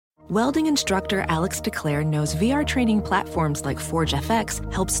Welding instructor Alex DeClaire knows VR training platforms like Forge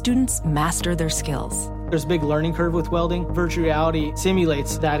FX help students master their skills. There's a big learning curve with welding. Virtual reality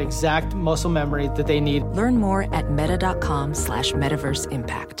simulates that exact muscle memory that they need. Learn more at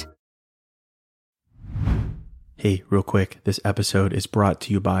meta.com/metaverseimpact. Hey, real quick, this episode is brought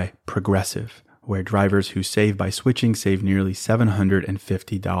to you by Progressive, where drivers who save by switching save nearly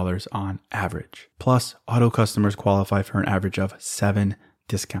 $750 on average. Plus, auto customers qualify for an average of 7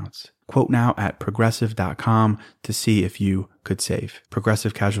 discounts. Quote now at progressive.com to see if you could save.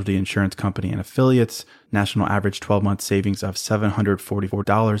 Progressive Casualty Insurance Company and Affiliates. National average 12-month savings of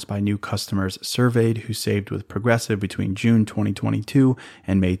 $744 by new customers surveyed who saved with Progressive between June 2022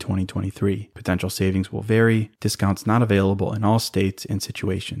 and May 2023. Potential savings will vary. Discounts not available in all states and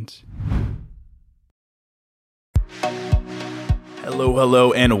situations.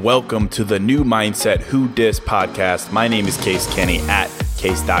 Hello, and welcome to the New Mindset Who Dis podcast. My name is Case Kenny at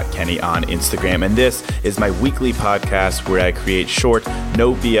Case.Kenny on Instagram, and this is my weekly podcast where I create short,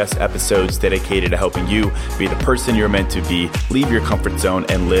 no BS episodes dedicated to helping you be the person you're meant to be, leave your comfort zone,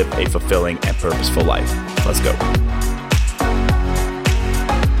 and live a fulfilling and purposeful life. Let's go.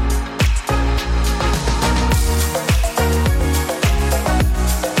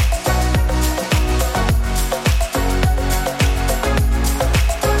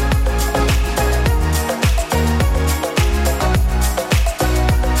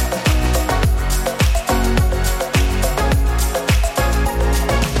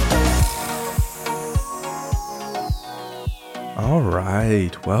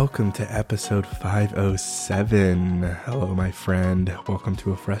 Welcome to episode 507. Hello, my friend. Welcome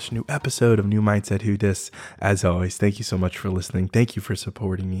to a fresh new episode of New Mindset Who Dis. As always, thank you so much for listening. Thank you for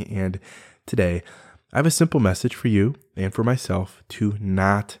supporting me. And today, I have a simple message for you and for myself to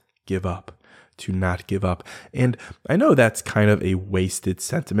not give up. To not give up. And I know that's kind of a wasted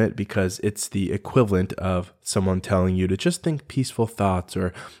sentiment because it's the equivalent of someone telling you to just think peaceful thoughts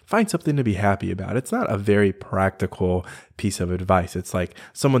or find something to be happy about. It's not a very practical piece of advice. It's like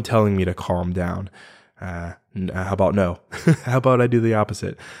someone telling me to calm down. How about no? How about I do the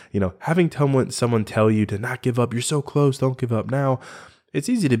opposite? Having someone tell you to not give up. You're so close. Don't give up now. It's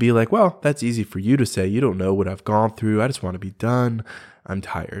easy to be like, well, that's easy for you to say. You don't know what I've gone through. I just want to be done. I'm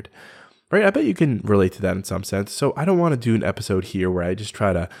tired. Right? I bet you can relate to that in some sense. So I don't want to do an episode here where I just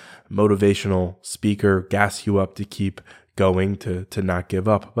try to motivational speaker, gas you up to keep going, to not give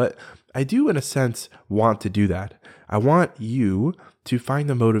up. But I do, in a sense, want to do that. I want you to find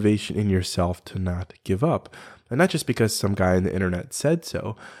the motivation in yourself to not give up. And not just because some guy on the internet said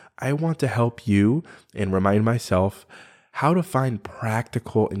so. I want to help you and remind myself how to find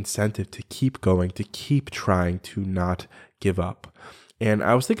practical incentive to keep going, to keep trying, to not give up. And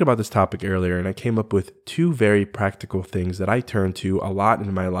I was thinking about this topic earlier, and I came up with 2 very practical things that I turn to a lot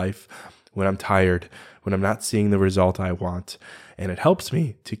in my life when I'm tired, when I'm not seeing the result I want, and it helps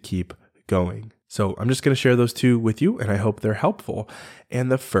me to keep going. So I'm just going to share those 2 with you, and I hope they're helpful.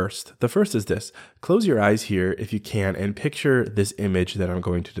 And the first is this. Close your eyes here if you can, and picture this image that I'm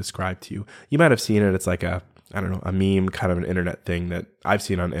going to describe to you. You might have seen it. It's like a meme, kind of an internet thing that I've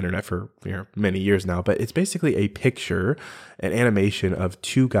seen on the internet for many years now, but it's basically a picture, an animation of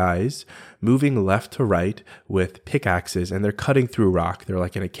 2 guys moving left to right with pickaxes, and they're cutting through rock. They're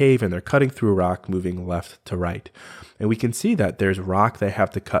like in a cave and they're cutting through rock, moving left to right. And we can see that there's rock they have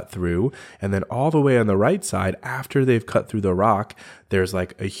to cut through. And then all the way on the right side, after they've cut through the rock, there's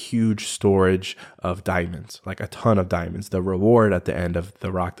like a huge storage of diamonds, like a ton of diamonds, the reward at the end of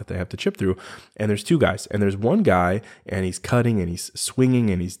the rock that they have to chip through. And there's 2 guys, and there's one guy, and he's cutting and he's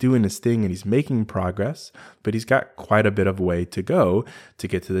swinging and he's doing his thing and he's making progress, but he's got quite a bit of way to go to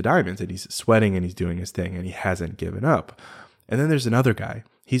get to the diamonds, and he's sweating and he's doing his thing and he hasn't given up. And then there's another guy.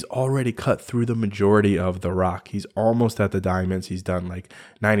 He's already cut through the majority of the rock. He's almost at the diamonds. He's done like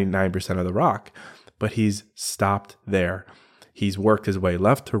 99% of the rock, but he's stopped there. He's worked his way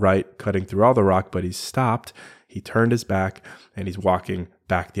left to right, cutting through all the rock, but he's stopped. He turned his back and he's walking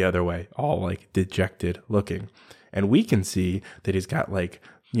back the other way, all like dejected looking. And we can see that he's got like,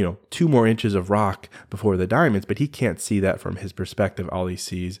 2 more inches of rock before the diamonds, but he can't see that from his perspective. All he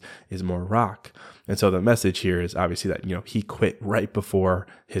sees is more rock. And so the message here is obviously that, he quit right before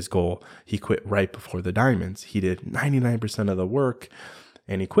his goal. He quit right before the diamonds. He did 99% of the work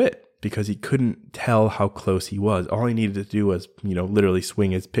and he quit because he couldn't tell how close he was. All he needed to do was, literally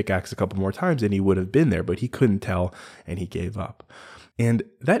swing his pickaxe a couple more times and he would have been there, but he couldn't tell and he gave up. And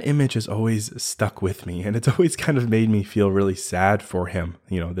that image has always stuck with me, and it's always kind of made me feel really sad for him.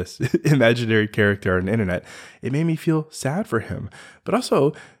 This imaginary character on the internet, it made me feel sad for him, but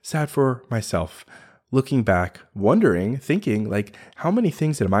also sad for myself. looking back, wondering, thinking like, how many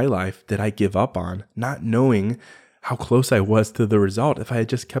things in my life did I give up on, not knowing how close I was to the result if I had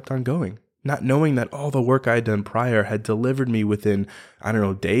just kept on going? Not knowing that all the work I had done prior had delivered me within,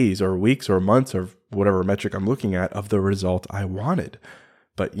 days or weeks or months or whatever metric I'm looking at of the result I wanted.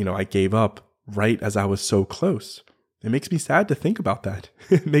 But, I gave up right as I was so close. It makes me sad to think about that.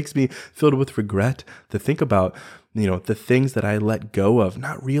 It makes me filled with regret to think about, the things that I let go of,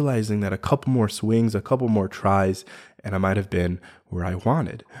 not realizing that a couple more swings, a couple more tries, and I might have been where I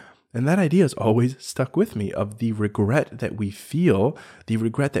wanted. And that idea has always stuck with me of the regret that we feel, the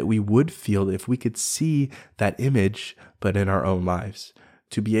regret that we would feel if we could see that image, but in our own lives.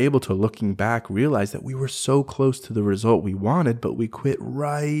 To be able to, looking back, realize that we were so close to the result we wanted, but we quit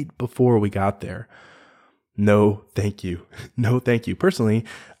right before we got there. No, thank you. No, thank you. Personally,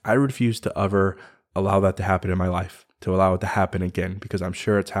 I refuse to ever allow that to happen in my life, to allow it to happen again, because I'm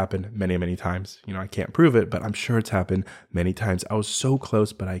sure it's happened many, many times. I can't prove it, but I'm sure it's happened many times. I was so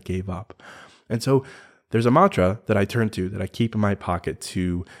close, but I gave up. And so there's a mantra that I turn to, that I keep in my pocket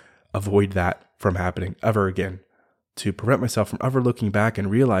to avoid that from happening ever again, to prevent myself from ever looking back and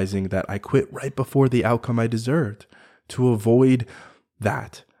realizing that I quit right before the outcome I deserved. To avoid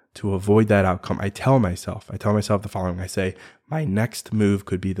that outcome, I tell myself the following. I say, my next move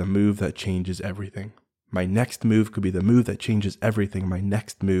could be the move that changes everything. My next move could be the move that changes everything. My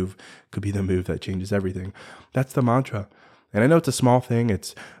next move could be the move that changes everything. That's the mantra. And I know it's a small thing.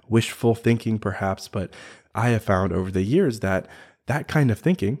 It's wishful thinking perhaps, but I have found over the years that kind of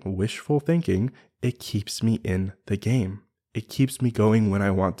thinking, wishful thinking, it keeps me in the game. It keeps me going when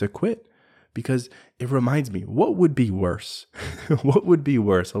I want to quit, because it reminds me, what would be worse? What would be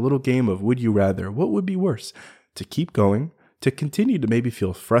worse? A little game of would you rather. What would be worse? To keep going, to continue to maybe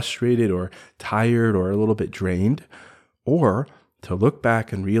feel frustrated or tired or a little bit drained, or to look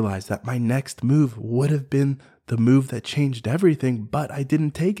back and realize that my next move would have been the move that changed everything, but I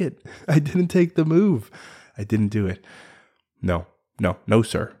didn't take it. I didn't take the move. I didn't do it. No,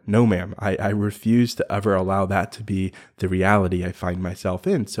 sir. No, ma'am. I refuse to ever allow that to be the reality I find myself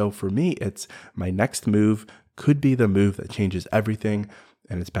in. So for me, it's my next move could be the move that changes everything,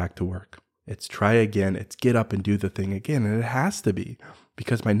 and it's back to work. It's try again. It's get up and do the thing again. And it has to be,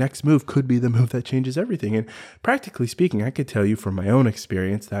 because my next move could be the move that changes everything. And practically speaking, I could tell you from my own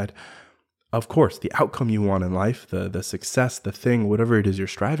experience that, of course, the outcome you want in life, the success, the thing, whatever it is you're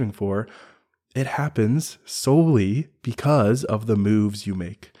striving for, it happens solely because of the moves you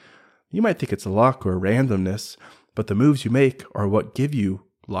make. You might think it's luck or randomness, but the moves you make are what give you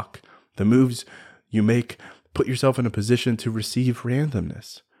luck. The moves you make put yourself in a position to receive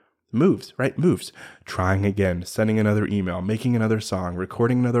randomness. Moves, right? Moves. Trying again, sending another email, making another song,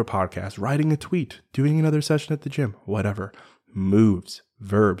 recording another podcast, writing a tweet, doing another session at the gym, whatever. Moves,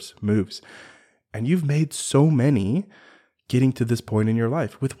 verbs, moves. And you've made so many getting to this point in your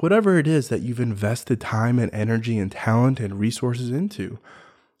life with whatever it is that you've invested time and energy and talent and resources into.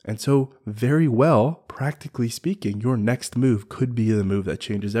 And so very well, practically speaking, your next move could be the move that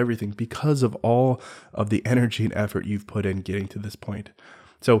changes everything because of all of the energy and effort you've put in getting to this point.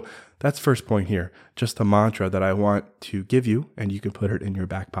 So that's first point here, just a mantra that I want to give you, and you can put it in your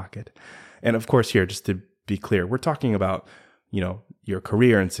back pocket. And of course here, just to be clear, we're talking about, your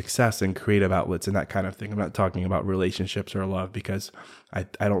career and success and creative outlets and that kind of thing. I'm not talking about relationships or love, because I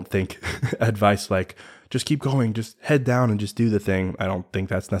don't think advice like just keep going, just head down and just do the thing. I don't think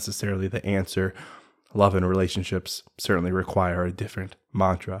that's necessarily the answer. Love and relationships certainly require a different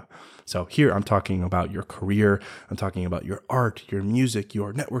mantra. So here I'm talking about your career. I'm talking about your art, your music,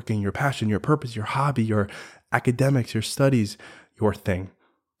 your networking, your passion, your purpose, your hobby, your academics, your studies, your thing.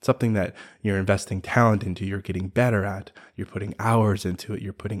 Something that you're investing talent into, you're getting better at, you're putting hours into it,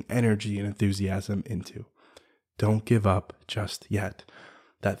 you're putting energy and enthusiasm into. Don't give up just yet.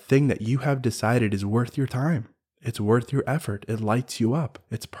 That thing that you have decided is worth your time. It's worth your effort. It lights you up.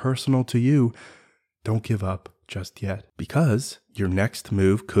 It's personal to you. Don't give up just yet, because your next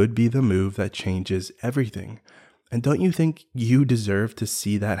move could be the move that changes everything. And don't you think you deserve to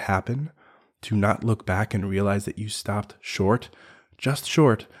see that happen? To not look back and realize that you stopped short, just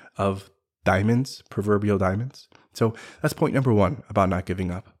short of diamonds, proverbial diamonds. So that's point number 1 about not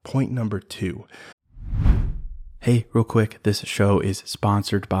giving up. Point number 2. Hey, real quick, this show is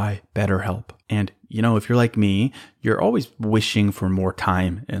sponsored by BetterHelp. And, if you're like me, you're always wishing for more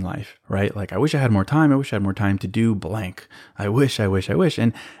time in life, right? Like, I wish I had more time. I wish I had more time to do blank. I wish.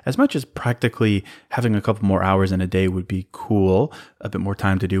 And as much as practically having a couple more hours in a day would be cool, a bit more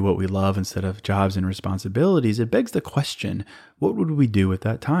time to do what we love instead of jobs and responsibilities, it begs the question, what would we do with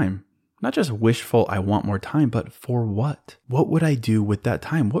that time? Not just wishful, I want more time, but for what? What would I do with that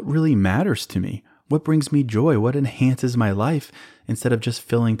time? What really matters to me? What brings me joy? What enhances my life instead of just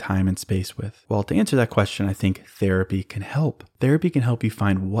filling time and space with? Well, to answer that question, I think therapy can help. Therapy can help you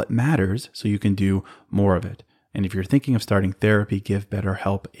find what matters so you can do more of it. And if you're thinking of starting therapy, give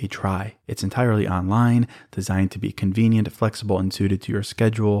BetterHelp a try. It's entirely online, designed to be convenient, flexible, and suited to your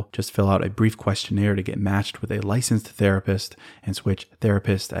schedule. Just fill out a brief questionnaire to get matched with a licensed therapist and switch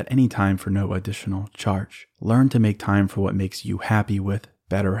therapists at any time for no additional charge. Learn to make time for what makes you happy with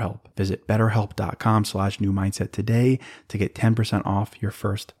BetterHelp. Visit betterhelp.com/newmindset today to get 10% off your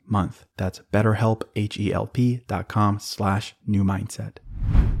first month. That's BetterHelp, HELP.com/newmindset.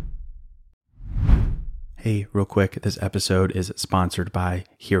 Hey, real quick, this episode is sponsored by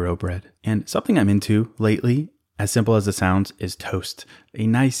Hero Bread. And something I'm into lately, as simple as it sounds, is toast. A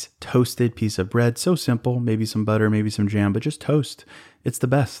nice toasted piece of bread, so simple, maybe some butter, maybe some jam, but just toast. It's the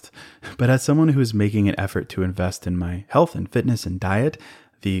best. But as someone who is making an effort to invest in my health and fitness and diet,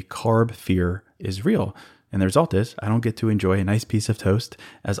 the carb fear is real. And the result is I don't get to enjoy a nice piece of toast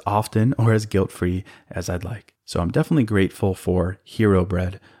as often or as guilt-free as I'd like. So I'm definitely grateful for Hero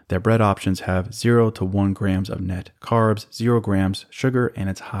Bread. Their bread options have 0 to 1 grams of net carbs, 0 grams sugar, and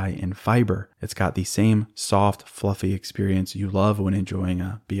it's high in fiber. It's got the same soft, fluffy experience you love when enjoying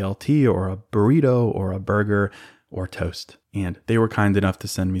a BLT or a burrito or a burger or toast. And they were kind enough to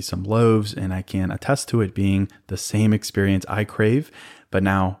send me some loaves, and I can attest to it being the same experience I crave, but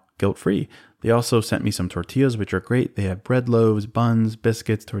now guilt-free. They also sent me some tortillas, which are great. They have bread loaves, buns,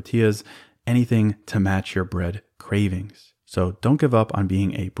 biscuits, tortillas, anything to match your bread cravings. So don't give up on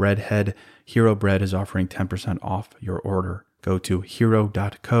being a breadhead. Hero Bread is offering 10% off your order. Go to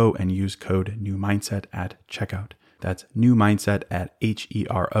hero.co and use code NEWMINDSET at checkout. That's NEWMINDSET at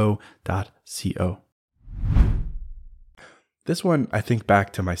HERO.co. This one, I think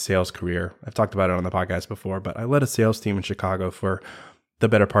back to my sales career. I've talked about it on the podcast before, but I led a sales team in Chicago for the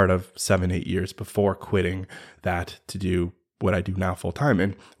better part of 7-8 years before quitting that to do what I do now full time.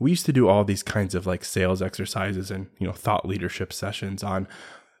 And we used to do all these kinds of like sales exercises and, thought leadership sessions on,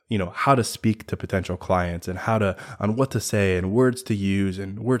 how to speak to potential clients and on what to say and words to use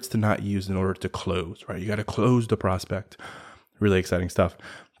and words to not use in order to close, right? You got to close the prospect. Really exciting stuff.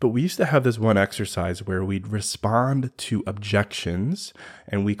 But we used to have this one exercise where we'd respond to objections,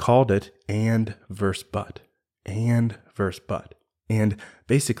 and we called it and verse but. And verse but. And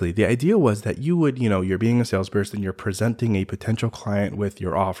basically the idea was that you would, you're being a salesperson, you're presenting a potential client with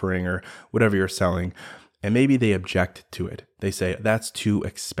your offering or whatever you're selling, and maybe they object to it. They say, that's too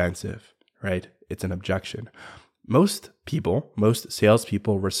expensive, right? It's an objection. Most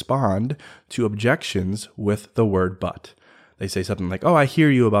salespeople respond to objections with the word but. They say something like, oh, I hear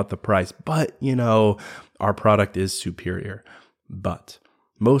you about the price, but, our product is superior. But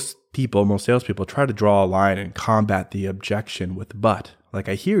most salespeople try to draw a line and combat the objection with but. Like,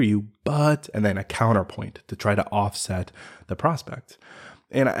 I hear you, but, and then a counterpoint to try to offset the prospect.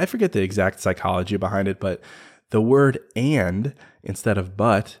 And I forget the exact psychology behind it, but the word and instead of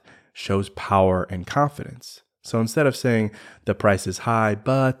but shows power and confidence. So instead of saying the price is high,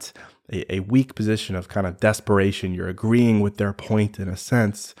 but a weak position of kind of desperation, you're agreeing with their point in a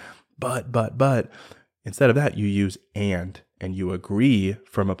sense, but, instead of that, you use and you agree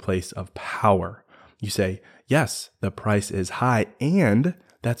from a place of power. You say, yes, the price is high, and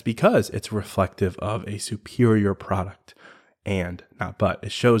that's because it's reflective of a superior product. And not but.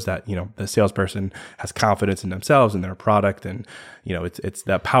 It shows that, the salesperson has confidence in themselves and their product, and, it's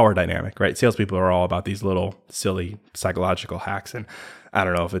that power dynamic, right? Salespeople are all about these little silly psychological hacks, and I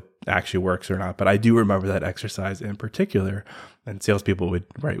don't know if it actually works or not, but I do remember that exercise in particular, and salespeople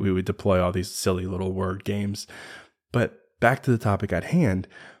we would deploy all these silly little word games. But back to the topic at hand,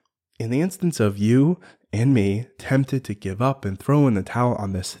 in the instance of you and me tempted to give up and throw in the towel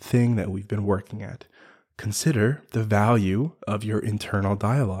on this thing that we've been working at, consider the value of your internal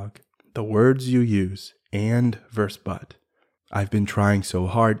dialogue, the words you use, and verse but. I've been trying so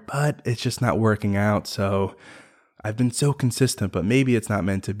hard, but it's just not working out. So I've been so consistent, but maybe it's not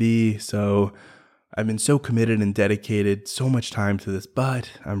meant to be. So I've been so committed and dedicated so much time to this, but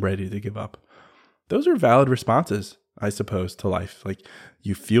I'm ready to give up. Those are valid responses, I suppose, to life. Like,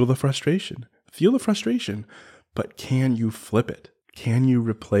 you feel the frustration, but can you flip it? Can you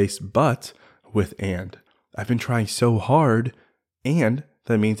replace but with and? I've been trying so hard, and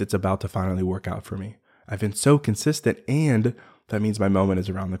that means it's about to finally work out for me. I've been so consistent, and that means my moment is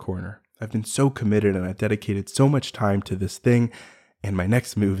around the corner. I've been so committed and I've dedicated so much time to this thing, and my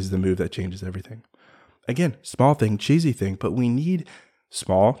next move is the move that changes everything. Again, small thing, cheesy thing, but we need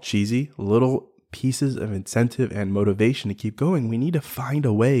small, cheesy, little pieces of incentive and motivation to keep going. We need to find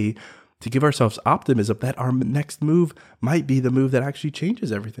a way to give ourselves optimism that our next move might be the move that actually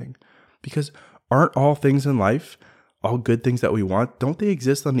changes everything. Because Aren't all things in life, all good things that we want, don't they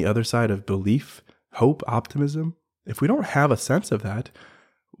exist on the other side of belief, hope, optimism? If we don't have a sense of that,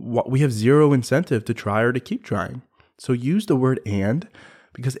 we have zero incentive to try or to keep trying. So use the word and,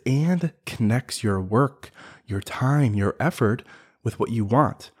 because and connects your work, your time, your effort with what you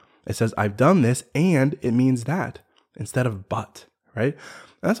want. It says, I've done this and it means that, instead of but, right?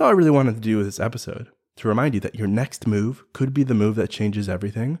 And that's all I really wanted to do with this episode, to remind you that your next move could be the move that changes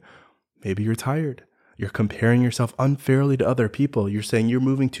everything. Maybe you're tired. You're comparing yourself unfairly to other people. You're saying you're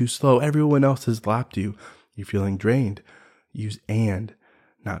moving too slow. Everyone else has lapped you. You're feeling drained. Use and,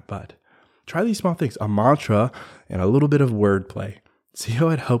 not but. Try these small things, a mantra and a little bit of wordplay. See how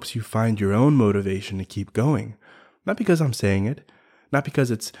it helps you find your own motivation to keep going. Not because I'm saying it, not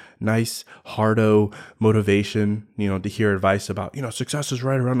because it's nice, hardo motivation, to hear advice about, success is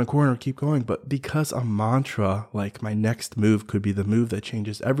right around the corner, keep going, but because a mantra like my next move could be the move that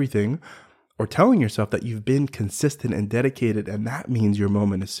changes everything, or telling yourself that you've been consistent and dedicated and that means your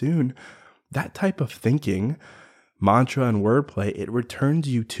moment is soon, that type of thinking, mantra and wordplay, it returns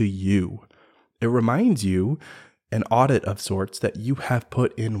you to you. It reminds you, an audit of sorts, that you have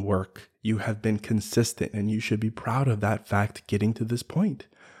put in work. You have been consistent and you should be proud of that fact getting to this point.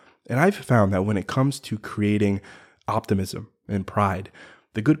 And I've found that when it comes to creating optimism and pride,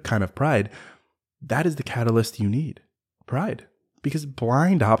 the good kind of pride, that is the catalyst you need. Pride. Because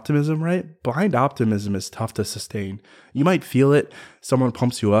blind optimism, right? Blind optimism is tough to sustain. You might feel it, someone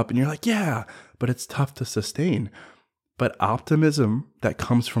pumps you up and you're like, yeah, but it's tough to sustain. But optimism that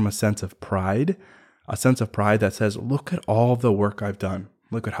comes from a sense of pride that says, look at all the work I've done.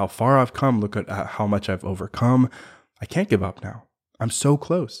 Look at how far I've come. Look at how much I've overcome. I can't give up now. I'm so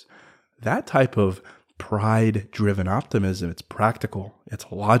close. That type of pride-driven optimism, it's practical, it's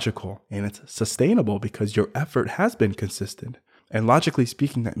logical, and it's sustainable because your effort has been consistent. And logically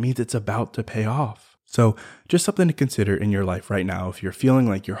speaking, that means it's about to pay off. So just something to consider in your life right now. If you're feeling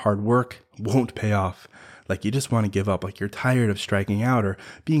like your hard work won't pay off, like you just want to give up, like you're tired of striking out or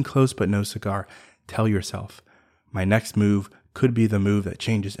being close but no cigar, tell yourself, my next move could be the move that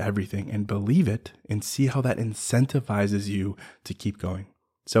changes everything, and believe it and see how that incentivizes you to keep going.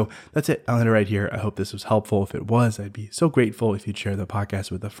 So that's it. I'll end it right here. I hope this was helpful. If it was, I'd be so grateful if you'd share the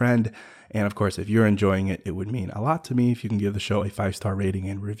podcast with a friend. And of course, if you're enjoying it, it would mean a lot to me if you can give the show a 5-star rating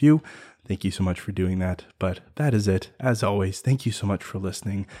and review. Thank you so much for doing that. But that is it. As always, thank you so much for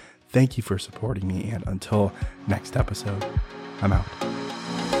listening. Thank you for supporting me. And until next episode, I'm out.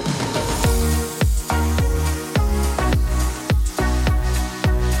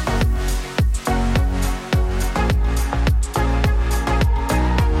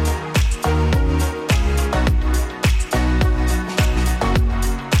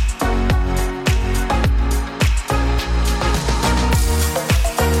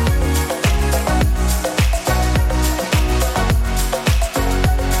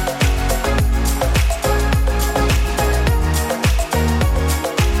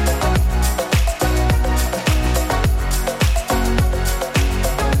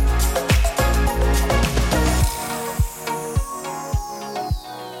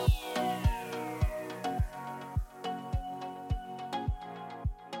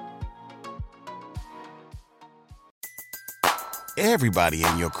 Everybody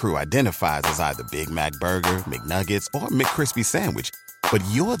in your crew identifies as either Big Mac Burger, McNuggets, or McCrispy Sandwich. But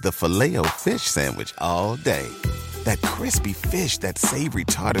you're the Filet-O-Fish Sandwich all day. That crispy fish, that savory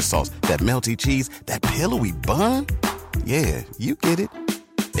tartar sauce, that melty cheese, that pillowy bun. Yeah, you get it.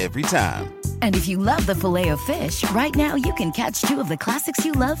 Every time. And if you love the Filet-O-Fish, right now you can catch 2 of the classics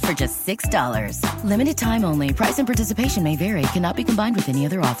you love for just $6. Limited time only. Price and participation may vary. Cannot be combined with any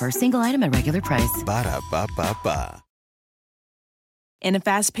other offer. Single item at regular price. Ba-da-ba-ba-ba. In a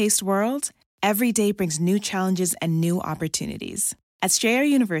fast-paced world, every day brings new challenges and new opportunities. At Strayer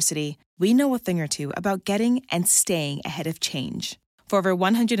University, we know a thing or two about getting and staying ahead of change. For over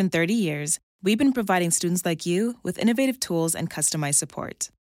 130 years, we've been providing students like you with innovative tools and customized support,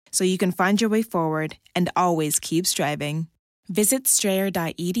 so you can find your way forward and always keep striving. Visit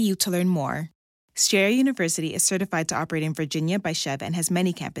strayer.edu to learn more. Strayer University is certified to operate in Virginia by Chev and has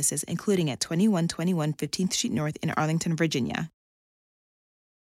many campuses, including at 2121 15th Street North in Arlington, Virginia.